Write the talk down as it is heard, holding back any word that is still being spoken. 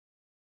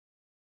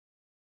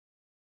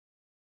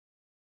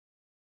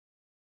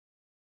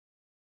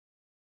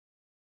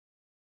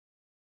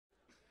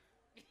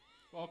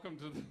Welcome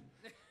to the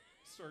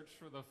search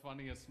for the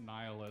funniest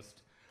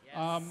nihilist.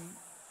 Yes.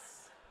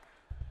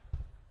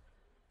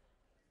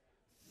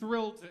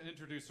 Thrilled to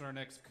introduce our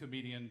next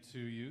comedian to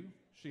you.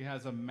 She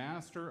has a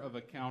Master of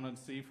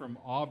Accountancy from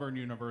Auburn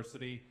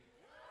University.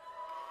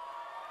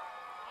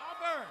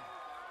 Auburn.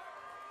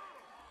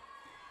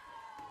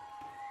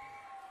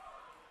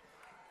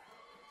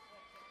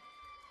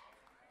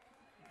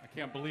 I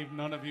can't believe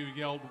none of you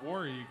yelled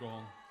War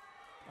Eagle.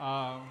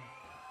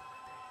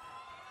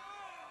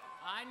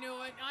 I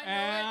knew it.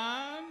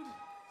 And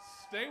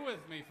stay with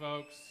me,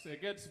 folks.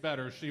 It gets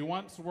better. She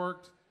once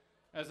worked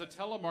as a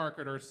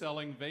telemarketer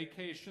selling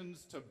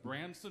vacations to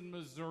Branson,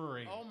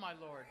 Missouri. Oh, my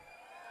Lord.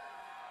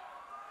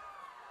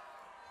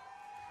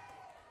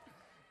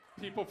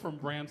 People from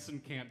Branson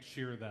can't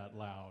cheer that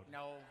loud.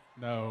 No.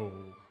 No.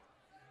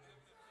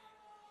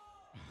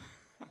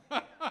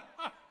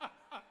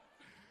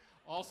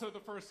 Also, the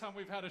first time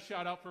we've had a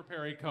shout out for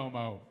Perry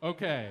Como.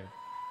 Okay.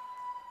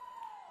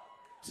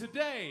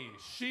 Today,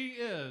 she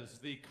is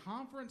the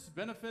Conference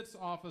Benefits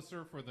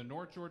Officer for the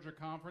North Georgia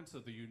Conference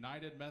of the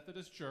United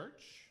Methodist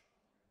Church.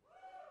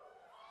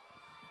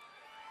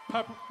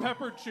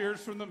 Peppered cheers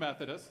from the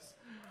Methodists.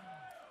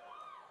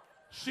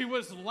 She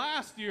was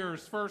last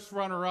year's first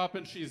runner-up,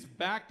 and she's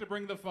back to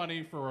bring the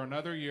funny for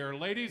another year.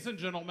 Ladies and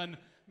gentlemen,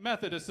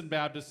 Methodists and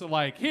Baptists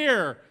alike,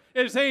 here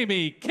is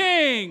Amy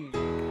King.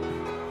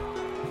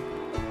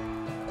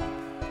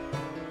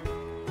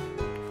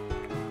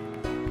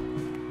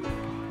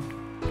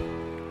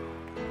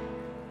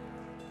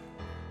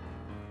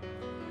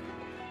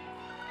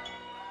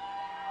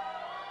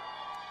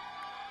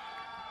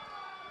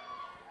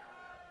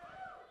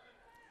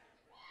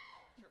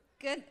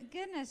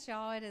 Goodness,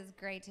 y'all, it is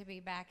great to be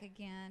back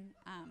again.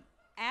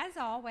 As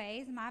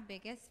always, my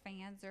biggest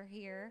fans are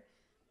here.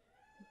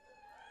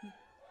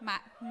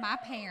 My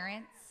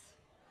parents.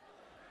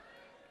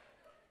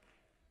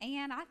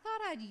 And I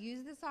thought I'd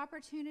use this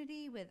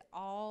opportunity with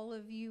all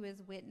of you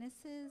as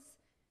witnesses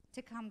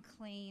to come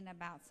clean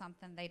about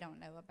something they don't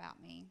know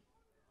about me.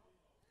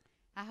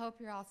 I hope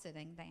you're all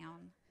sitting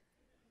down.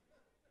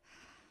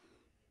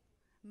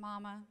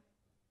 Mama,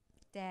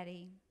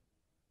 Daddy,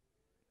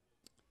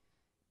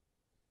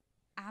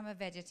 I'm a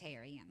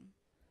vegetarian.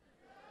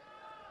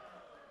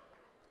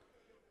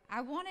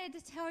 I wanted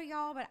to tell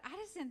y'all, but I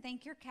just didn't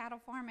think your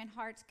cattle farming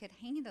hearts could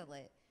handle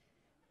it.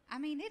 I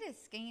mean, it is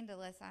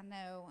scandalous, I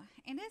know.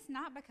 And it's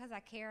not because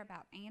I care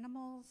about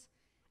animals.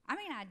 I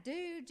mean, I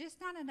do, just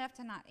not enough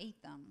to not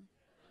eat them.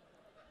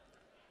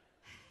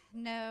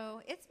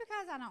 No, it's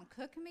because I don't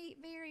cook meat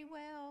very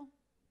well.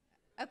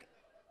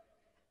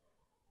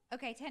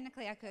 Okay,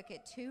 technically I cook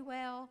it too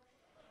well.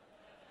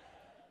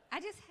 I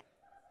just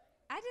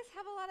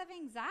have a lot of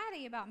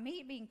anxiety about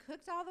meat being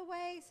cooked all the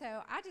way,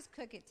 so I just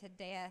cook it to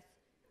death.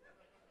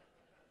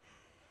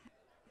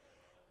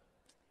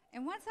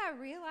 And once I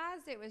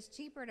realized it was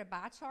cheaper to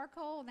buy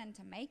charcoal than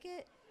to make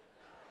it,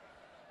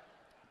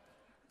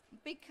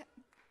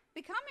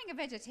 becoming a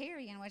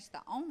vegetarian was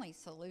the only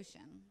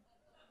solution.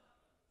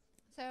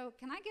 So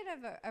can I get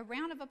a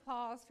round of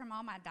applause from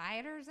all my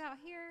dieters out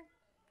here?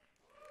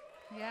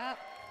 Yep.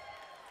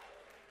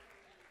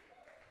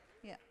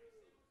 Yep.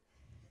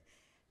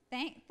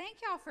 Thank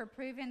y'all for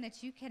proving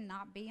that you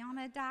cannot be on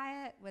a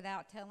diet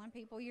without telling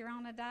people you're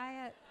on a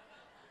diet.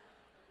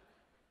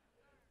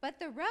 But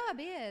the rub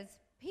is,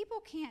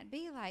 people can't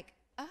be like,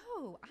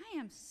 oh, I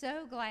am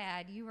so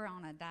glad you were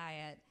on a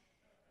diet.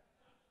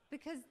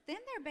 Because then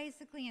they're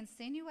basically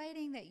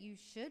insinuating that you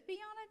should be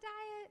on a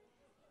diet.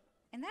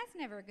 And that's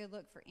never a good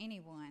look for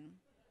anyone.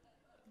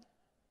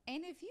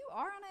 And if you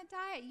are on a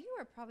diet, you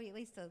are probably at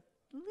least a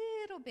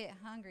little bit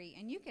hungry,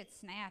 and you could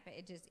snap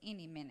at just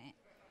any minute.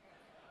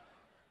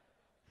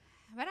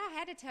 But I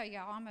had to tell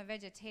y'all I'm a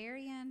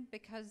vegetarian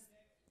because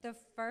the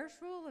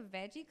first rule of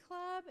Veggie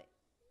Club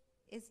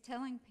is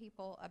telling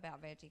people about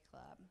Veggie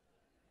Club.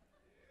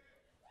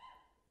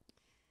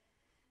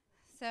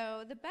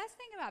 So the best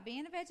thing about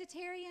being a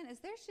vegetarian is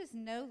there's just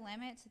no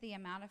limit to the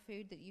amount of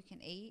food that you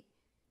can eat,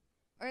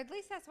 or at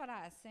least that's what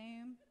I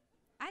assume.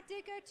 I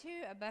did go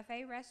to a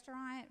buffet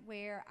restaurant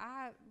where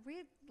I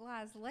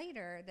realized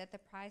later that the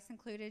price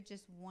included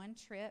just one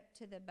trip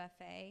to the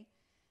buffet,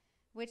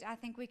 which I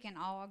think we can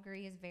all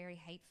agree is very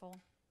hateful.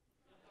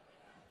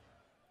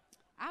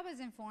 I was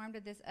informed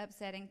of this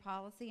upsetting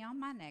policy on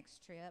my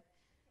next trip.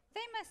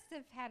 They must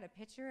have had a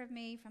picture of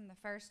me from the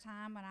first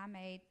time when I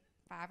made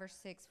 5 or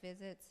 6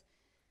 visits.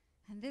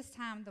 And this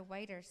time the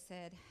waiter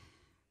said,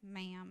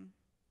 "Ma'am,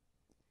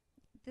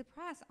 the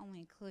price only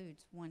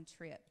includes one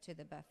trip to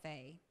the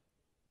buffet."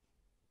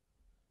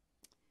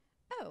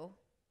 Oh,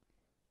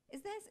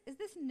 is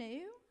this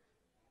new?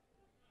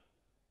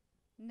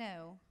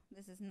 No,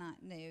 this is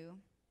not new.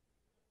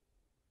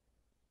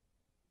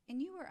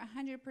 And you were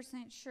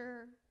 100%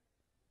 sure?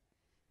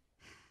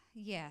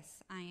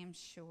 Yes, I am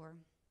sure.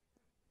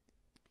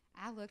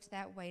 I looked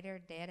that waiter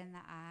dead in the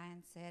eye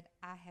and said,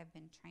 I have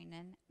been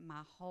training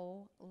my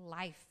whole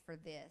life for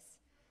this.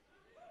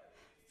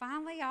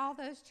 Finally, all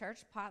those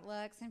church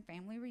potlucks and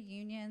family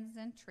reunions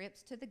and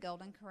trips to the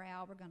Golden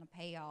Corral were going to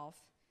pay off.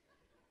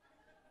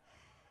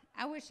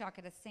 I wish y'all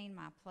could have seen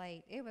my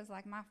plate. It was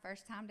like my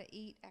first time to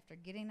eat after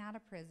getting out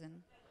of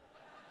prison.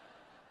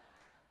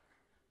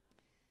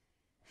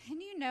 And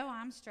you know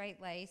I'm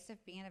straight-laced.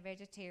 If being a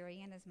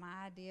vegetarian is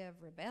my idea of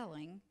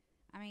rebelling.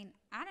 I mean,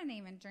 I didn't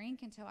even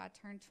drink until I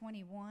turned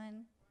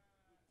 21,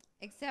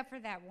 except for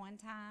that one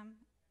time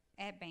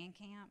at band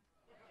camp.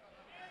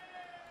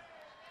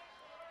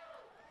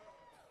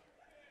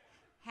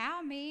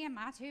 How me and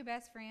my two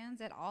best friends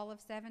at all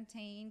of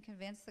 17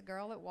 convinced the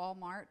girl at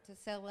Walmart to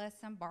sell us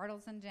some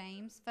Burdyls and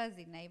James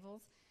fuzzy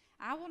navels,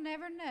 I will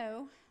never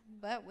know,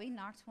 but we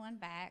knocked one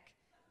back.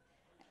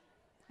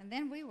 And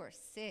then we were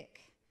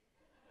sick.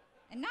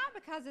 And not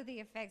because of the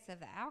effects of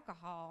the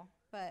alcohol,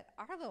 but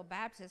our little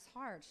Baptist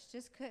hearts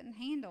just couldn't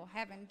handle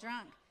having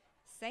drunk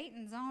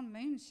Satan's own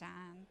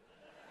moonshine.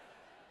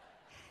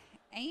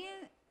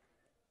 And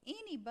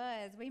any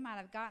buzz we might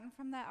have gotten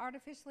from that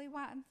artificially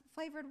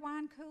flavored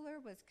wine cooler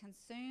was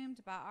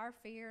consumed by our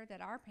fear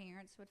that our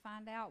parents would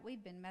find out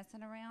we'd been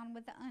messing around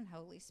with the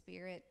unholy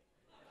spirit.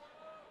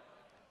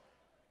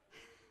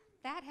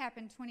 That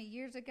happened 20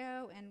 years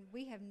ago, and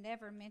we have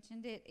never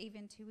mentioned it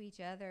even to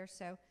each other,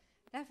 so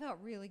that felt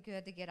really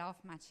good to get off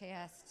my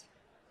chest.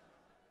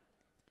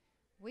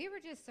 We were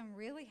just some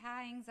really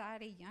high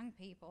anxiety young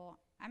people.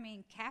 I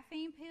mean,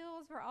 caffeine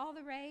pills were all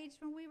the rage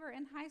when we were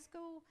in high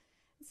school.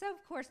 And so,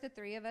 of course, the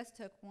three of us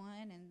took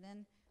one, and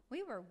then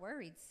we were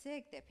worried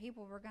sick that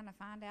people were going to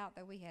find out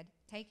that we had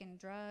taken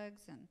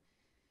drugs, and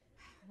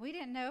we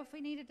didn't know if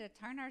we needed to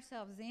turn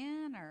ourselves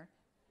in or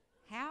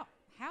how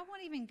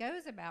one even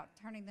goes about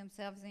turning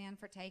themselves in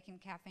for taking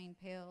caffeine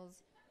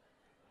pills.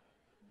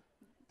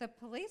 The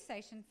police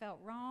station felt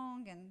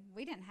wrong, and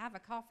we didn't have a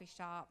coffee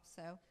shop,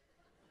 so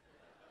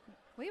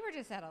we were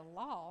just at a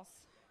loss.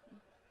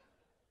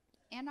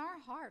 In our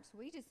hearts,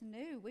 we just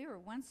knew we were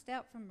one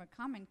step from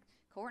becoming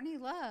Courtney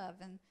Love,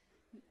 and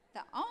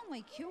the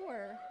only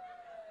cure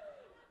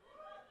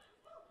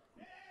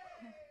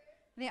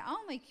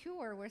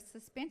was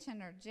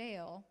suspension or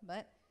jail,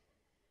 but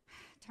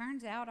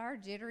turns out our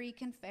jittery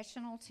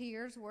confessional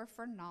tears were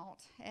for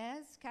naught,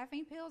 as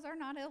caffeine pills are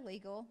not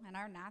illegal, and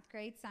our 9th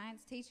grade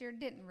science teacher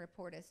didn't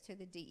report us to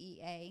the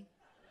DEA.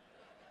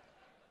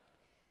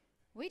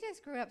 We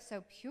just grew up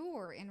so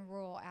pure in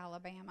rural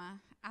Alabama.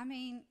 I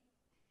mean,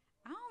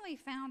 I only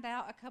found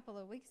out a couple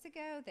of weeks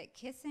ago that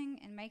kissing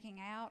and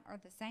making out are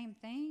the same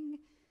thing,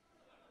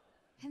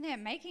 and that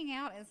making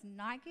out is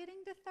not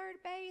getting to third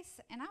base,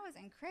 and I was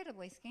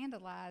incredibly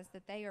scandalized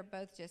that they are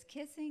both just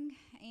kissing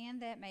and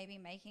that maybe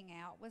making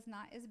out was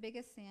not as big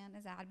a sin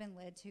as I'd been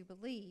led to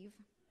believe.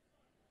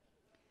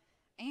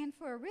 And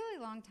for a really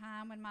long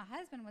time, when my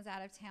husband was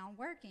out of town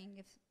working,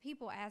 if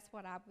people asked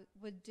what I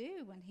would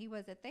do when he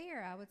wasn't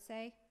there, I would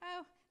say,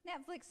 oh,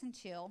 Netflix and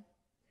chill.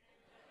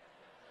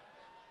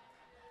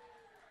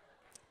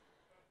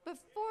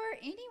 Before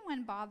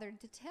anyone bothered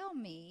to tell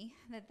me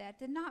that that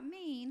did not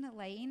mean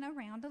laying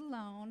around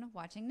alone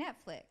watching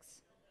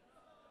Netflix.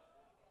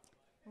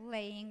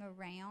 Laying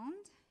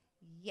around?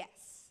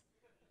 Yes.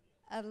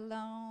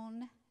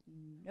 Alone?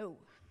 No.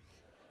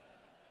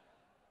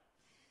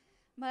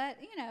 But,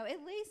 you know,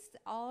 at least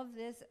all of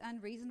this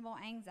unreasonable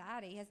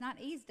anxiety has not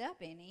eased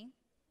up any.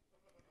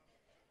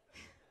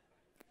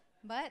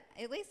 But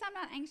at least I'm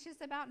not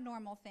anxious about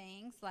normal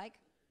things like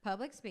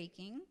public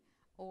speaking,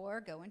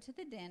 or going to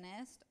the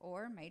dentist,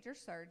 or major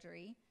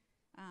surgery.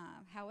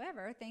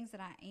 However, things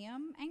that I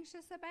am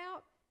anxious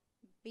about,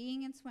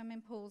 being in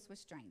swimming pools with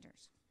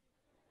strangers.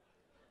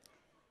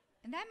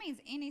 And that means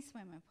any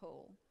swimming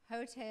pool,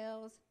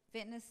 hotels,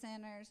 fitness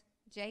centers,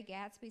 Jay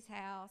Gatsby's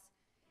house.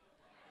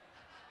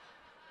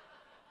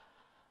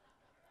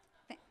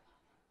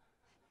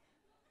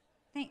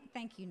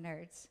 Thank you,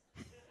 nerds.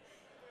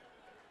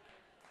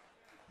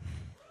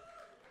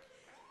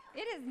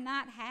 It is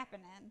not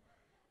happening.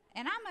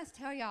 And I must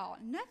tell y'all,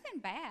 nothing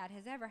bad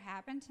has ever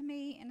happened to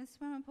me in a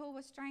swimming pool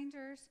with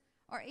strangers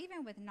or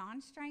even with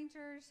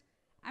non-strangers.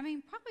 I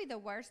mean, probably the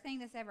worst thing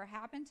that's ever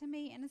happened to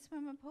me in a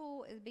swimming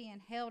pool is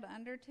being held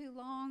under too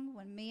long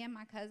when me and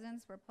my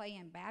cousins were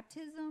playing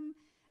baptism.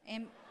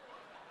 And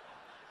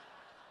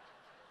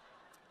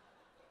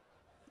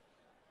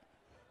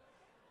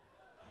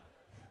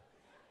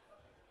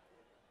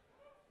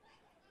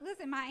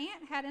listen, my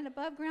aunt had an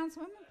above-ground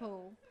swimming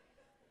pool.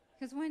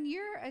 Because when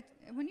you're a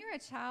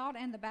child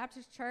in the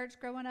Baptist church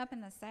growing up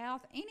in the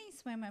South, any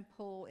swimming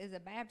pool is a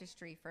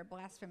baptistry for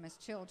blasphemous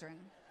children.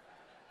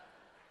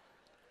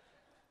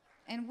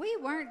 And we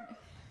weren't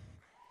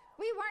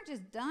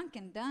just dunk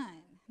and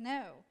done.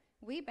 No,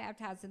 we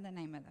baptized in the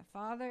name of the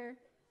Father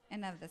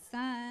and of the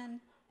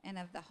Son and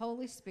of the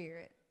Holy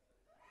Spirit.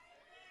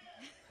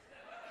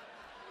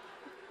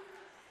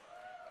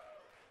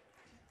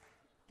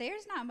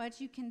 There's not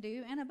much you can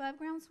do in an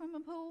above-ground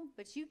swimming pool,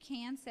 but you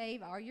can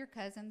save all your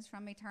cousins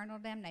from eternal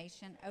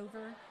damnation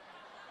over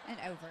and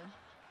over.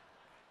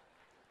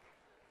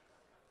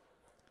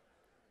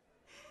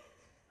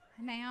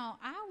 Now,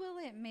 I will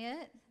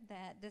admit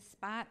that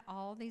despite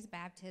all these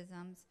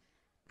baptisms,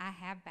 I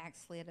have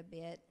backslid a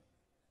bit.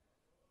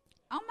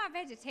 On my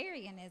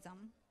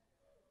vegetarianism,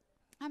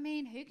 I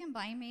mean, who can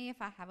blame me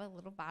if I have a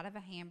little bite of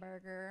a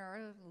hamburger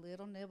or a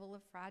little nibble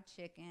of fried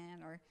chicken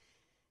or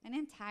an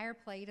entire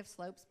plate of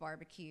Slopes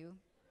barbecue?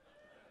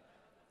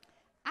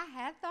 I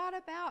had thought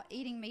about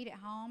eating meat at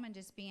home and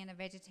just being a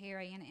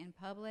vegetarian in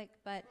public,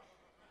 but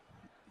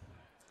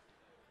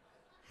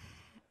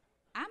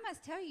I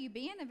must tell you,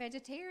 being a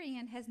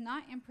vegetarian has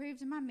not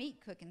improved my meat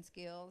cooking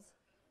skills.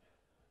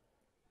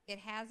 It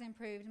has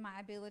improved my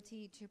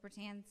ability to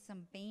pretend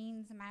some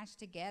beans mashed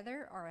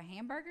together or a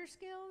hamburger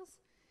skills.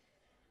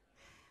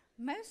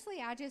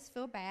 Mostly, I just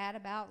feel bad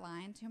about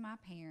lying to my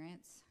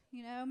parents.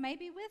 You know,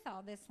 maybe with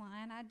all this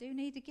lying, I do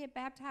need to get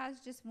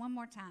baptized just one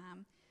more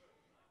time.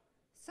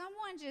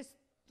 Someone just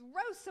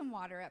throw some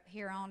water up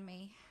here on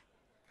me.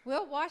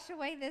 We'll wash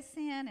away this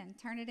sin and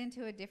turn it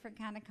into a different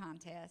kind of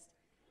contest.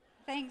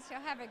 Thanks.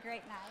 Y'all have a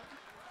great night.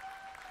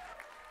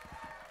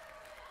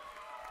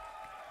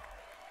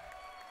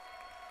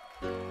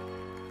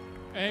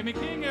 Amy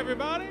King,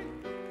 everybody.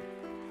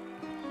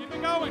 Keep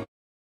it going.